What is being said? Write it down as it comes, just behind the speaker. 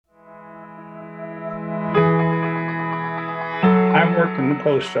work in the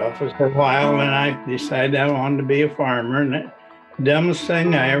post office for a while, and I decided I wanted to be a farmer. And the dumbest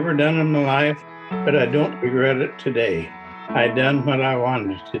thing I ever done in my life, but I don't regret it today. I done what I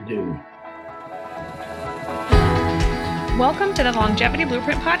wanted to do. Welcome to the Longevity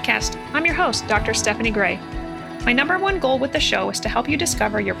Blueprint Podcast. I'm your host, Dr. Stephanie Gray. My number one goal with the show is to help you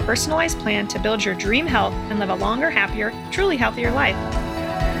discover your personalized plan to build your dream health and live a longer, happier, truly healthier life.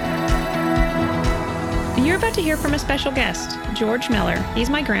 You're about to hear from a special guest, George Miller.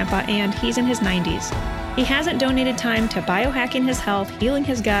 He's my grandpa, and he's in his 90s. He hasn't donated time to biohacking his health, healing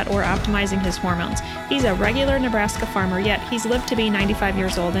his gut, or optimizing his hormones. He's a regular Nebraska farmer, yet he's lived to be 95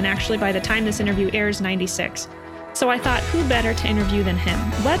 years old, and actually by the time this interview airs, 96. So I thought, who better to interview than him?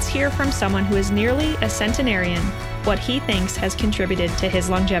 Let's hear from someone who is nearly a centenarian, what he thinks has contributed to his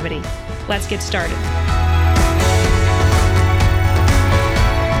longevity. Let's get started.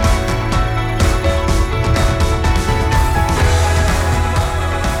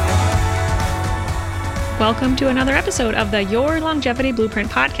 Welcome to another episode of the Your Longevity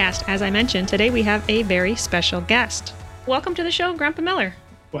Blueprint Podcast. As I mentioned, today we have a very special guest. Welcome to the show, Grandpa Miller.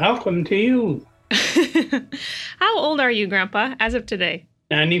 Welcome to you. How old are you, Grandpa, as of today?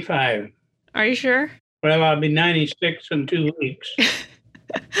 95. Are you sure? Well, I'll be 96 in 2 weeks.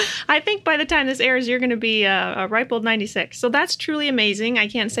 I think by the time this airs, you're going to be a ripe old 96. So that's truly amazing. I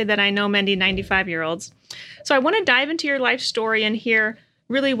can't say that I know many 95-year-olds. So I want to dive into your life story and hear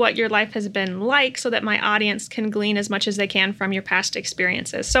really what your life has been like so that my audience can glean as much as they can from your past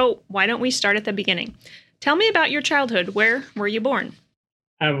experiences. So why don't we start at the beginning? Tell me about your childhood. Where were you born?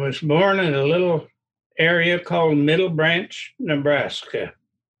 I was born in a little area called Middle Branch, Nebraska.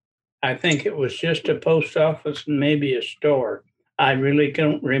 I think it was just a post office and maybe a store. I really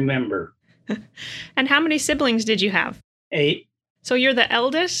don't remember. And how many siblings did you have? 8. So you're the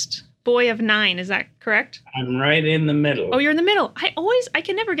eldest boy of 9, is that correct? I'm right in the middle. Oh, you're in the middle. I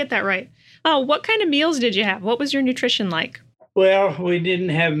can never get that right. Oh, what kind of meals did you have? What was your nutrition like? Well, we didn't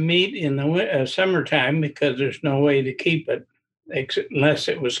have meat in the summertime because there's no way to keep it unless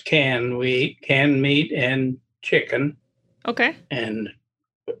it was canned. We ate canned meat and chicken. Okay. And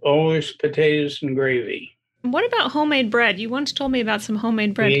always potatoes and gravy. What about homemade bread? You once told me about some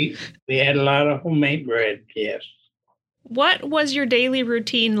homemade bread. We had a lot of homemade bread, yes. What was your daily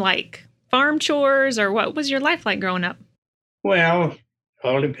routine like? Farm chores, or what was your life like growing up? Well,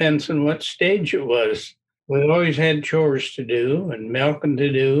 all depends on what stage it was. We always had chores to do and milking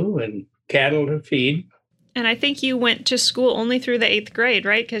to do and cattle to feed. And I think you went to school only through the 8th grade,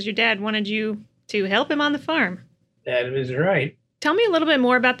 right? Because your dad wanted you to help him on the farm. That is right. Tell me a little bit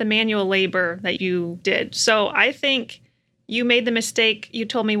more about the manual labor that you did. So I think you made the mistake, you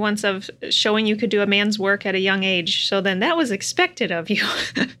told me once, of showing you could do a man's work at a young age. So then that was expected of you.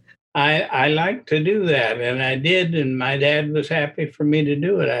 I like to do that, and I did, and my dad was happy for me to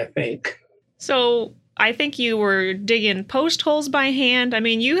do it, I think. So I think you were digging post holes by hand. I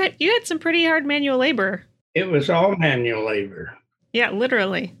mean, you had some pretty hard manual labor. It was all manual labor. Yeah,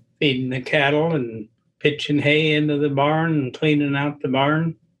 literally. Feeding the cattle and pitching hay into the barn and cleaning out the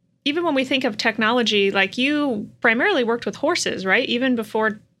barn. Even when we think of technology, like you primarily worked with horses, right? Even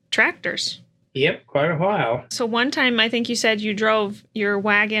before tractors. Yep, quite a while. So one time, I think you said you drove your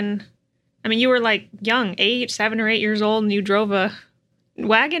wagon. I mean, you were like young, 7 or 8 years old, and you drove a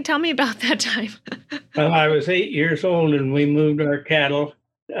wagon. Tell me about that time. Well, I was 8 years old, and we moved our cattle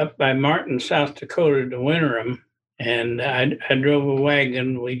up by Martin, South Dakota to winter them. And I drove a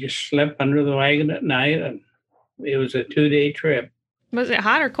wagon. We just slept under the wagon at night, and it was a 2-day trip. Was it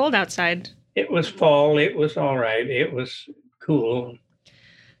hot or cold outside? It was fall. It was all right. It was cool.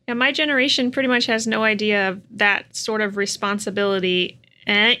 Yeah, my generation pretty much has no idea of that sort of responsibility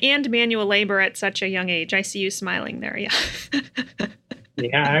and manual labor at such a young age. I see you smiling there, yeah.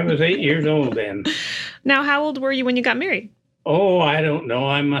 Yeah, I was 8 years old then. Now, how old were you when you got married? Oh, I don't know.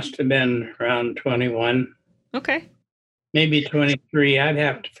 I must have been around 21. Okay. Maybe 23. I'd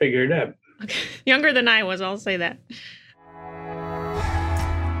have to figure it up. Okay. Younger than I was, I'll say that.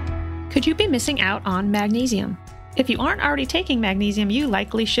 Could you be missing out on magnesium? If you aren't already taking magnesium, you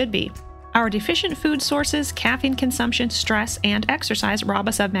likely should be. Our deficient food sources, caffeine consumption, stress, and exercise rob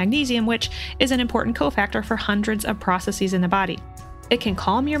us of magnesium, which is an important cofactor for hundreds of processes in the body. It can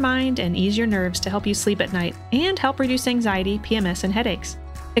calm your mind and ease your nerves to help you sleep at night and help reduce anxiety, PMS, and headaches.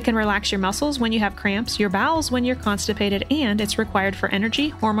 It can relax your muscles when you have cramps, your bowels when you're constipated, and it's required for energy,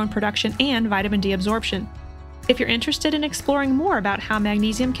 hormone production, and vitamin D absorption. If you're interested in exploring more about how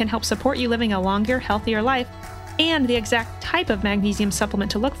magnesium can help support you living a longer, healthier life, and the exact type of magnesium supplement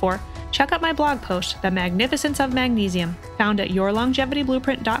to look for, check out my blog post, The Magnificence of Magnesium, found at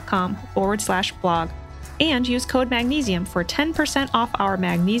yourlongevityblueprint.com/blog. And use code magnesium for 10% off our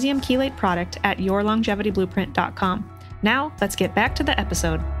magnesium chelate product at yourlongevityblueprint.com. Now, let's get back to the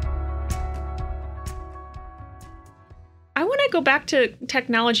episode. I want to go back to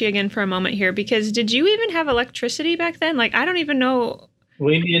technology again for a moment here, because did you even have electricity back then? Like, I don't even know.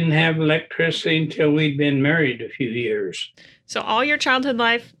 We didn't have electricity until we'd been married a few years. So all your childhood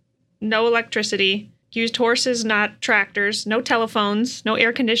life, no electricity, used horses, not tractors, no telephones, no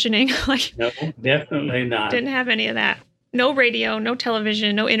air conditioning. No, definitely not. Didn't have any of that. No radio, no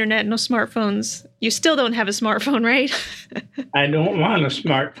television, no internet, no smartphones. You still don't have a smartphone, right? I don't want a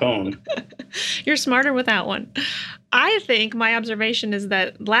smartphone. You're smarter without one. I think my observation is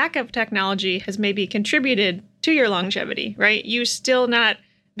that lack of technology has maybe contributed to your longevity, right? You still not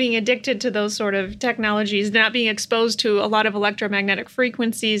being addicted to those sort of technologies, not being exposed to a lot of electromagnetic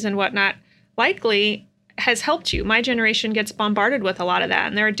frequencies and whatnot, likely has helped you. My generation gets bombarded with a lot of that,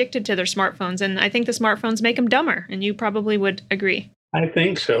 and they're addicted to their smartphones. And I think the smartphones make them dumber, and you probably would agree. I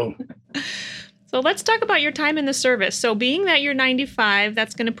think so. So let's talk about your time in the service. So being that you're 95,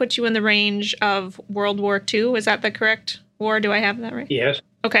 that's going to put you in the range of World War II. Is that the correct war? Do I have that right? Yes.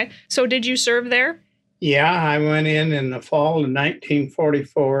 Okay. So did you serve there? Yeah, I went in the fall of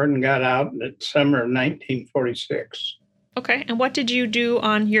 1944 and got out in the summer of 1946. Okay. And what did you do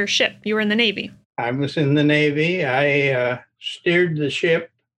on your ship? You were in the Navy. I was in the Navy. I steered the ship,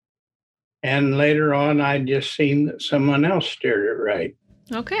 and later on, I just seen that someone else steered it right.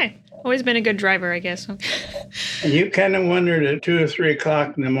 Okay. Always been a good driver, I guess. And you kind of wondered at 2 or 3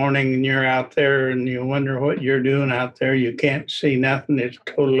 o'clock in the morning, and you're out there, and you wonder what you're doing out there. You can't see nothing. It's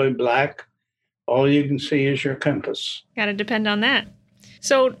totally black. All you can see is your compass. Got to depend on that.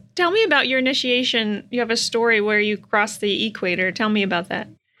 So tell me about your initiation. You have a story where you crossed the equator. Tell me about that.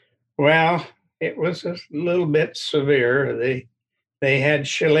 Well, it was a little bit severe. They had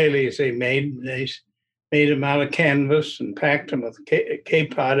shillelaghs they made. They made them out of canvas and packed them with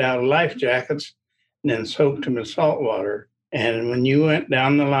K-Pod out of life jackets and then soaked them in salt water. And when you went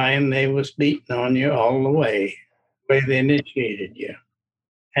down the line, they was beating on you all the way they initiated you.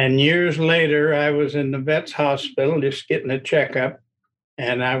 And years later, I was in the vet's hospital just getting a checkup,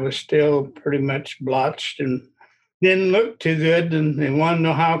 and I was still pretty much blotched and didn't look too good. And they wanted to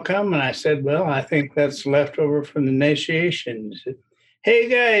know how come. And I said, well, I think that's left over from the initiation. He said, hey,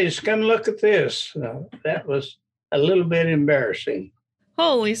 guys, come look at this. That was a little bit embarrassing.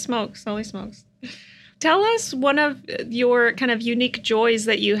 Holy smokes. Holy smokes. Tell us one of your kind of unique joys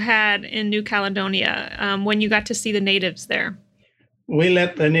that you had in New Caledonia when you got to see the natives there. We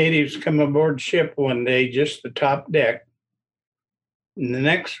let the natives come aboard ship one day, just the top deck. And the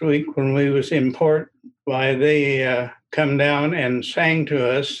next week when we was in port, why they come down and sang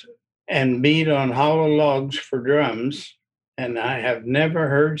to us and beat on hollow logs for drums. And I have never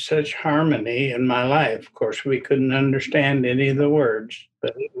heard such harmony in my life. Of course, we couldn't understand any of the words,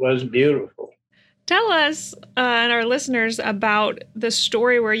 but it was beautiful. Tell us and our listeners about the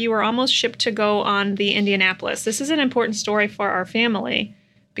story where you were almost shipped to go on the Indianapolis. This is an important story for our family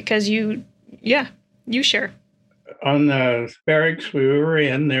because you share. On the barracks we were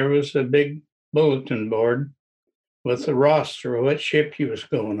in, there was a big bulletin board with the roster of what ship you was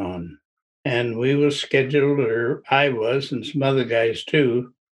going on. And we was scheduled, or I was, and some other guys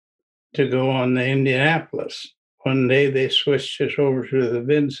too, to go on the Indianapolis. One day they switched us over to the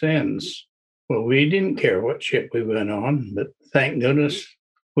Vincennes. Well, we didn't care what ship we went on, but thank goodness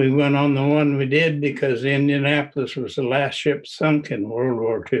we went on the one we did because the Indianapolis was the last ship sunk in World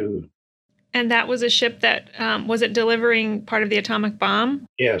War II. And that was a ship that, was it delivering part of the atomic bomb?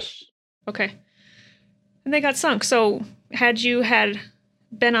 Yes. Okay. And they got sunk. So had you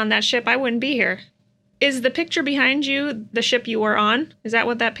been on that ship, I wouldn't be here. Is the picture behind you the ship you were on? Is that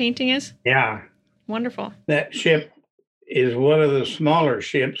what that painting is? Yeah. Wonderful. That ship is one of the smaller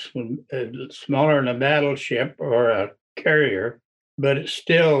ships, smaller than a battleship or a carrier, but it's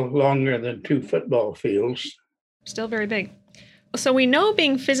still longer than 2 football fields. Still very big. So we know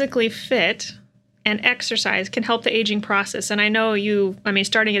being physically fit and exercise can help the aging process. And I know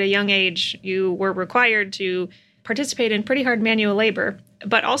starting at a young age, you were required to participate in pretty hard manual labor,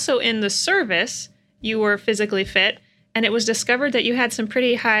 but also in the service, you were physically fit. And it was discovered that you had some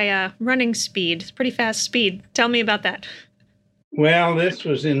pretty high running speed, pretty fast speed. Tell me about that. Well, this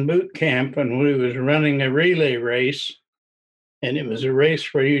was in boot camp, and we was running a relay race. And it was a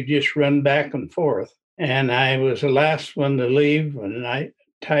race where you just run back and forth. And I was the last one to leave, and I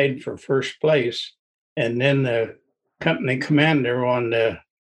tied for first place. And then the company commander wanted to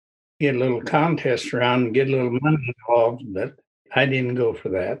get a little contest around and get a little money involved, but I didn't go for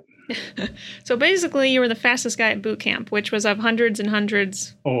that. So basically, you were the fastest guy at boot camp, which was of hundreds and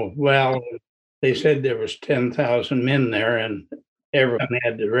hundreds. Oh, well, they said there was 10,000 men there and everyone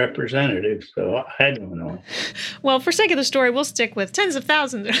had the representative, so I don't know. Well, for sake of the story, we'll stick with tens of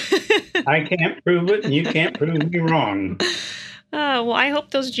thousands. I can't prove it, and you can't prove me wrong. Well, I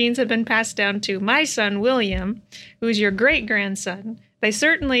hope those genes have been passed down to my son, William, who's your great-grandson.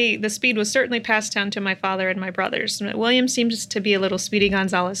 The speed was certainly passed down to my father and my brothers. William seems to be a little Speedy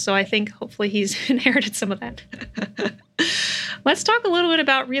Gonzales, so I think hopefully he's inherited some of that. Let's talk a little bit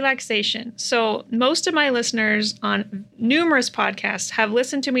about relaxation. So most of my listeners on numerous podcasts have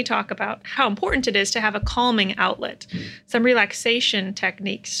listened to me talk about how important it is to have a calming outlet, some relaxation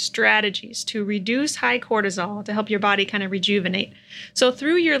techniques, strategies to reduce high cortisol to help your body kind of rejuvenate. So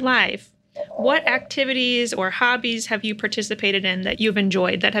through your life, what activities or hobbies have you participated in that you've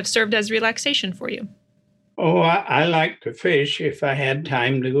enjoyed that have served as relaxation for you? Oh, I like to fish if I had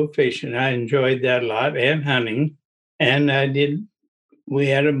time to go fishing. I enjoyed that a lot, and hunting. And we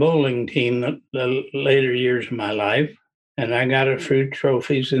had a bowling team the later years of my life, and I got a few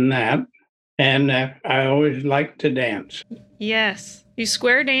trophies in that. And I always liked to dance. Yes. You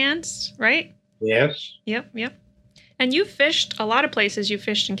square danced, right? Yes. Yep. And you fished a lot of places. You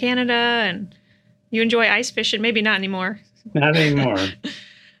fished in Canada, and you enjoy ice fishing. Maybe not anymore. Not anymore.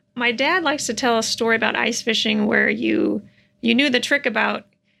 My dad likes to tell a story about ice fishing where you knew the trick about,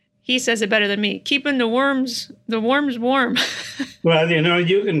 he says it better than me, keeping the worms warm. Well,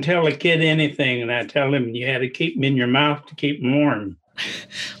 you can tell a kid anything, and I tell him you had to keep them in your mouth to keep them warm.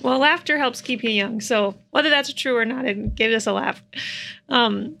 Well, laughter helps keep you young. So whether that's true or not, it gave us a laugh.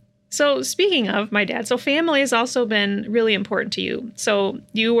 So speaking of my dad, so family has also been really important to you. So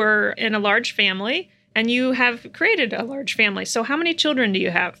you were in a large family, and you have created a large family. So how many children do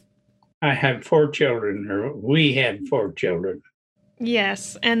you have? I have 4 children, or we had 4 children.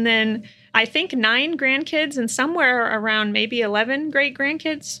 Yes. And then I think 9 grandkids and somewhere around maybe 11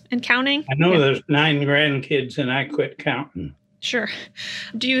 great-grandkids and counting. I know there's 9 grandkids, and I quit counting. Sure.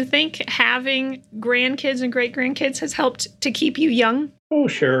 Do you think having grandkids and great-grandkids has helped to keep you young? Oh,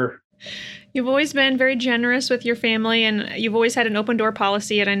 sure. You've always been very generous with your family, and you've always had an open door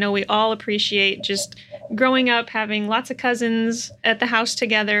policy. And I know we all appreciate just growing up, having lots of cousins at the house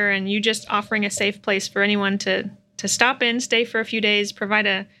together, and you just offering a safe place for anyone to stop in, stay for a few days, provide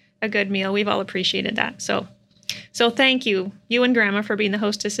a good meal. We've all appreciated that. So thank you and Grandma, for being the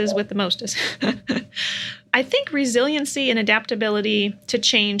hostesses with the mostest. I think resiliency and adaptability to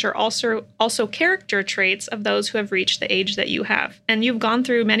change are also character traits of those who have reached the age that you have. And you've gone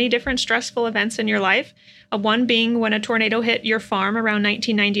through many different stressful events in your life, one being when a tornado hit your farm around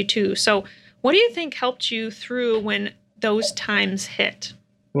 1992. So what do you think helped you through when those times hit?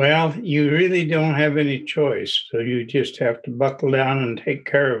 Well, you really don't have any choice, so you just have to buckle down and take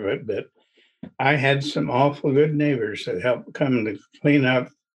care of it. But I had some awful good neighbors that helped come to clean up.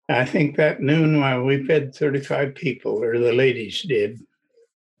 I think that noon while we fed 35 people, or the ladies did.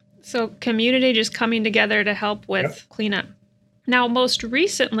 So community just coming together to help with cleanup. Now, most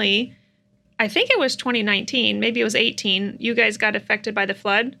recently, I think it was 2019, maybe it was 18, you guys got affected by the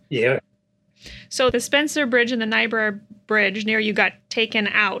flood? Yeah. So the Spencer Bridge and the Niobrara Bridge near you got taken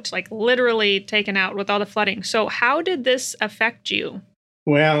out, like literally taken out with all the flooding. So how did this affect you?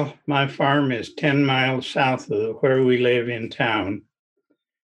 Well, my farm is 10 miles south of where we live in town.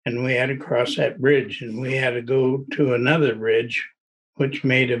 And we had to cross that bridge, and we had to go to another bridge, which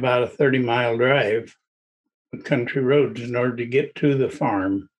made about a 30-mile drive with country roads in order to get to the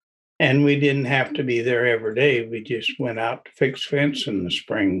farm. And we didn't have to be there every day. We just went out to fix fence in the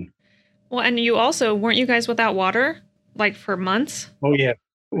spring. Well, and you also, weren't you guys without water, like for months? Oh, yeah.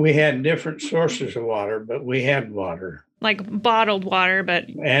 We had different sources of water, but we had water. Like bottled water, but...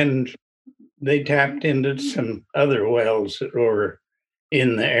 And they tapped into some other wells that were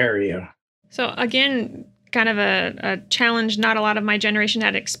in the area. So again, kind of a challenge not a lot of my generation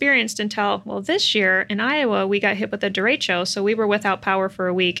had experienced until, well, this year in Iowa, we got hit with a derecho, so we were without power for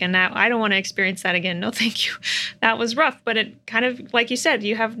a week, and now I don't want to experience that again. No, thank you. That was rough, but it kind of, like you said,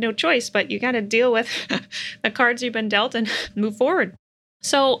 you have no choice, but you got to deal with the cards you've been dealt and move forward.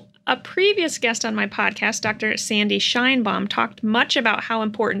 So a previous guest on my podcast, Dr. Sandy Scheinbaum, talked much about how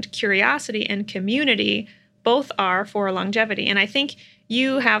important curiosity and community both are for longevity, and I think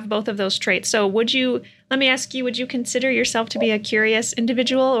you have both of those traits. So let me ask you, would you consider yourself to be a curious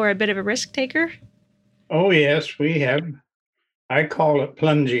individual or a bit of a risk taker? Oh, yes, we have. I call it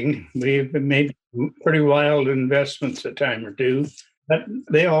plunging. We've made pretty wild investments a time or two, but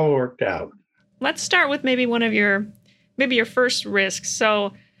they all worked out. Let's start with maybe your first risk.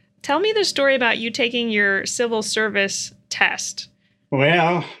 So tell me the story about you taking your civil service test.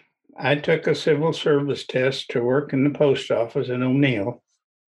 Well, I took a civil service test to work in the post office in O'Neill.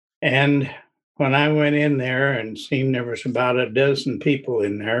 And when I went in there and seen there was about a dozen people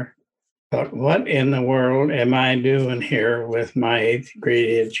in there, thought, what in the world am I doing here with my eighth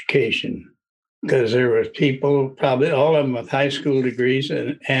grade education? Because there was people, probably all of them with high school degrees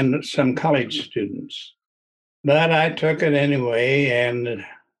and some college students. But I took it anyway, and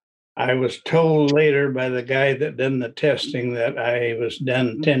I was told later by the guy that done the testing that I was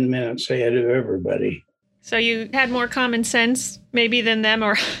done 10 minutes ahead of everybody. So you had more common sense maybe than them,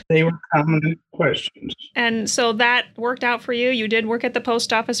 or They were common questions. and so that worked out for you. You did work at the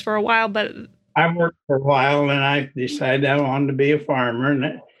post office for a while, but I worked for a while and I decided I wanted to be a farmer. And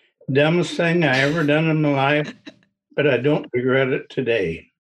the dumbest thing I ever done in my life, but I don't regret it today.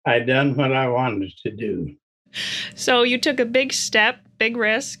 I done what I wanted to do. so you took a big step, big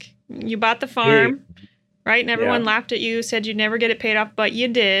risk. You bought the farm, right? And everyone laughed at you, said you'd never get it paid off, but you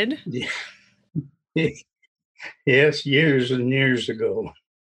did. Yeah. Yes, years and years ago.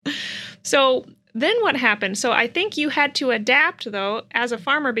 So then what happened? So I think you had to adapt, though, as a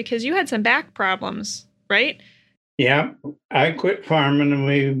farmer because you had some back problems, right? Yeah, I quit farming and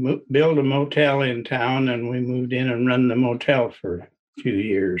we built a motel in town and we moved in and run the motel for a few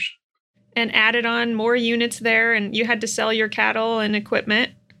years. And added on more units there, and you had to sell your cattle and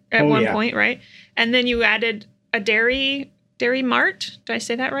equipment at one point, right? And then you added a dairy mart. Did I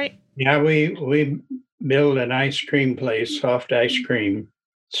say that right? Yeah, we built an ice cream place, soft ice cream.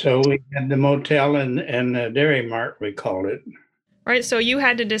 So we had the motel and the dairy mart, we called it. Right. So you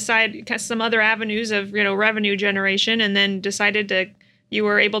had to decide some other avenues of, revenue generation, and then you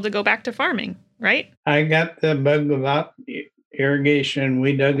were able to go back to farming, right? I got the bug about irrigation.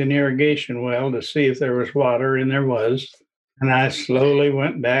 We dug an irrigation well to see if there was water, and there was. And I slowly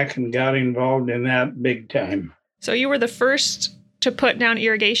went back and got involved in that big time. So you were the first to put down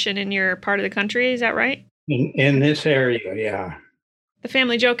irrigation in your part of the country, is that right? In this area, yeah. The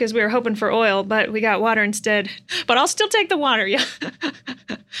family joke is we were hoping for oil, but we got water instead. But I'll still take the water, yeah.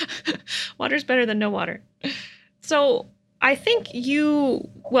 Water's better than no water. So I think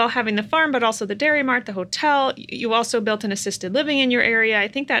having the farm, but also the dairy mart, the hotel, you also built an assisted living in your area. I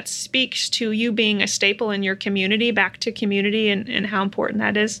think that speaks to you being a staple in your community, back to community, and how important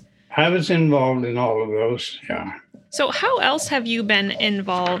that is. I was involved in all of those, yeah. So how else have you been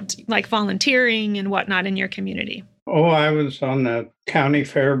involved, like volunteering and whatnot in your community? Oh, I was on the county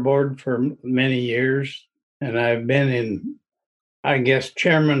fair board for many years, and I've been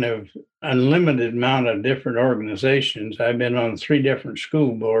chairman of unlimited amount of different organizations. I've been on 3 different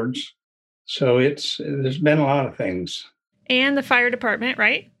school boards. So there's been a lot of things. And the fire department,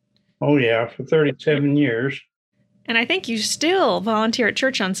 right? Oh, yeah, for 37 years. And I think you still volunteer at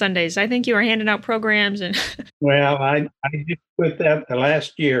church on Sundays. I think you were handing out programs and... Well, I just quit that the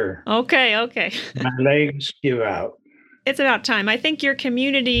last year. Okay. My legs give out. It's about time. I think your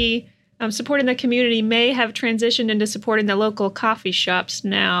community, supporting the community may have transitioned into supporting the local coffee shops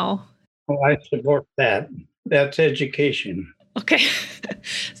now. Oh, I support that. That's education. Okay.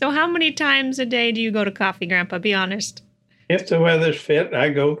 So how many times a day do you go to coffee, Grandpa? Be honest. If the weather's fit, I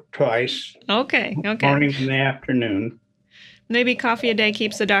go twice. Okay. Morning and the afternoon. Maybe coffee a day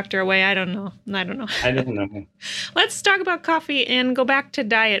keeps the doctor away. I don't know. I don't know. Let's talk about coffee and go back to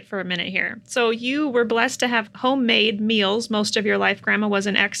diet for a minute here. So you were blessed to have homemade meals most of your life. Grandma was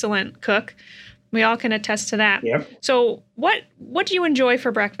an excellent cook. We all can attest to that. Yep. So what do you enjoy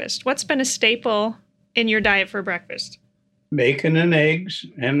for breakfast? What's been a staple in your diet for breakfast? Bacon and eggs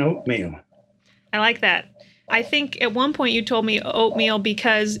and oatmeal. I like that. I think at one point you told me oatmeal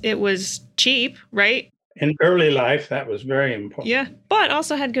because it was cheap, right? In early life, that was very important. Yeah, but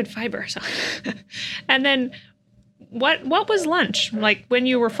also had good fiber. So. And then what was lunch? Like when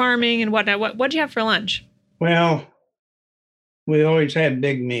you were farming and whatnot, what did you have for lunch? Well, we always had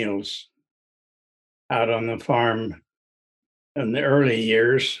big meals out on the farm in the early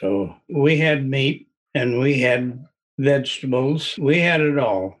years. So we had meat and we had vegetables. We had it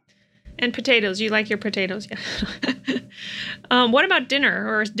all. And potatoes. You like your potatoes, yeah. What about dinner?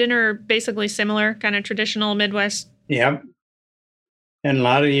 Or is dinner basically similar, kind of traditional Midwest? Yep. And a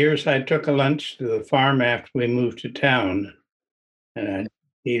lot of years I took a lunch to the farm after we moved to town, and I'd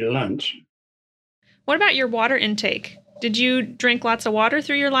eat a lunch. What about your water intake? Did you drink lots of water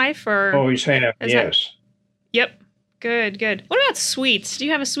through your life? Or always have, yes. Yep. Good. What about sweets? Do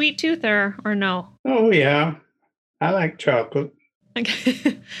you have a sweet tooth or no? Oh, yeah. I like chocolate.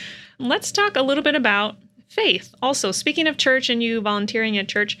 Okay. Let's talk a little bit about faith. Also, speaking of church and you volunteering at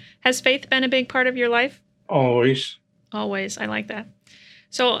church, has faith been a big part of your life? Always. Always. I like that.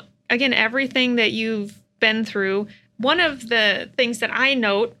 So, again, everything that you've been through, one of the things that I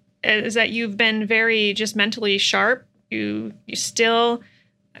note is that you've been very just mentally sharp. You still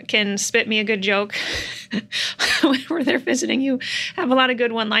can spit me a good joke whenever they're visiting. You have a lot of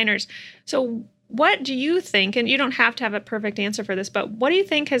good one-liners. So what do you think, and you don't have to have a perfect answer for this, but what do you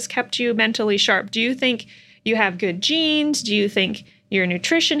think has kept you mentally sharp? Do you think you have good genes? Do you think your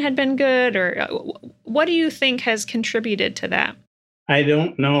nutrition had been good? Or what do you think has contributed to that? I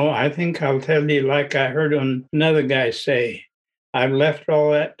don't know. I think I'll tell you, like I heard another guy say, I've left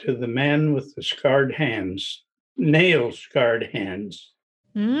all that to the man with the scarred hands, nail-scarred hands.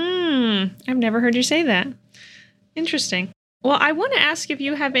 I've never heard you say that. Interesting. Well, I want to ask if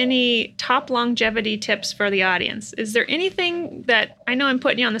you have any top longevity tips for the audience. Is there anything that, I know I'm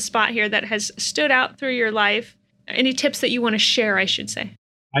putting you on the spot here, that has stood out through your life? Any tips that you want to share, I should say?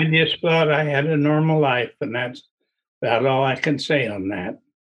 I just thought I had a normal life, and that's about all I can say on that.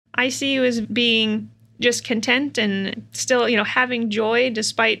 I see you as being just content and still, having joy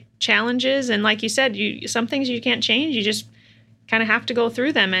despite challenges. And like you said, some things you can't change. You just kind of have to go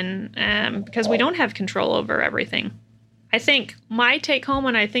through them, and because we don't have control over everything. I think my take home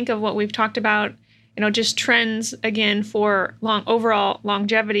when I think of what we've talked about, just trends again for overall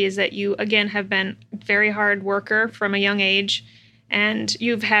longevity, is that you again have been a very hard worker from a young age, and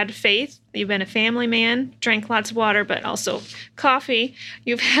you've had faith. You've been a family man, drank lots of water, but also coffee.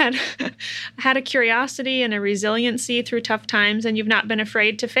 You've had a curiosity and a resiliency through tough times, and you've not been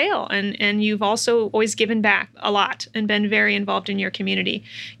afraid to fail. And you've also always given back a lot and been very involved in your community.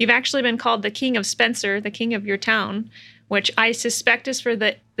 You've actually been called the King of Spencer, the king of your town, which I suspect is for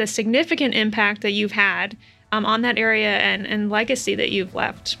the significant impact that you've had on that area and legacy that you've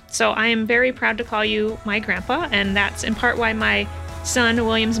left. So I am very proud to call you my grandpa, and that's in part why my son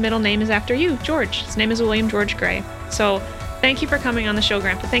William's middle name is after you, George. His name is William George Gray. So thank you for coming on the show,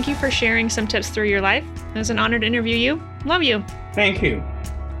 Grandpa. Thank you for sharing some tips through your life. It was an honor to interview you. Love you. Thank you.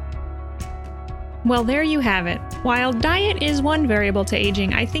 Well, there you have it. While diet is one variable to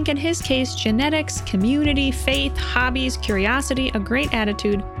aging, I think in his case, genetics, community, faith, hobbies, curiosity, a great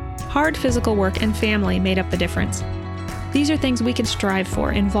attitude, hard physical work, and family made up the difference. These are things we can strive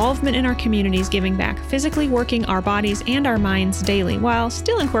for: involvement in our communities, giving back, physically working our bodies and our minds daily, while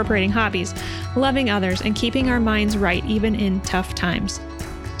still incorporating hobbies, loving others, and keeping our minds right even in tough times.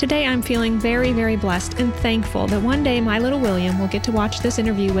 Today, I'm feeling very, very blessed and thankful that one day my little William will get to watch this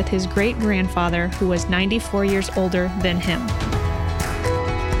interview with his great-grandfather, who was 94 years older than him.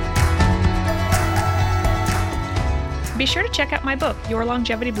 Be sure to check out my book, Your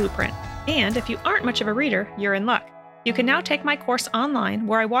Longevity Blueprint. And if you aren't much of a reader, you're in luck. You can now take my course online,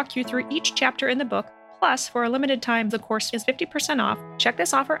 where I walk you through each chapter in the book. Plus, for a limited time, the course is 50% off. Check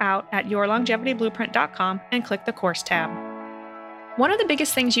this offer out at yourlongevityblueprint.com and click the course tab. One of the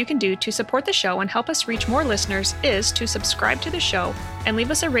biggest things you can do to support the show and help us reach more listeners is to subscribe to the show and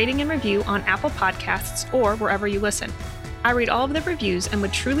leave us a rating and review on Apple Podcasts or wherever you listen. I read all of the reviews and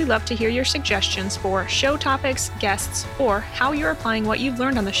would truly love to hear your suggestions for show topics, guests, or how you're applying what you've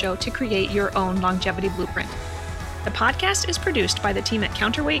learned on the show to create your own longevity blueprint. The podcast is produced by the team at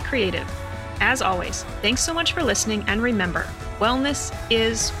Counterweight Creative. As always, thanks so much for listening, and remember, wellness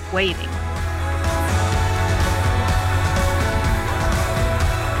is waiting.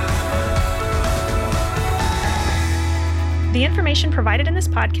 The information provided in this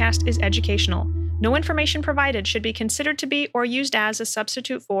podcast is educational. No information provided should be considered to be or used as a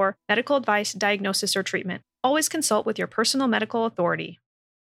substitute for medical advice, diagnosis, or treatment. Always consult with your personal medical authority.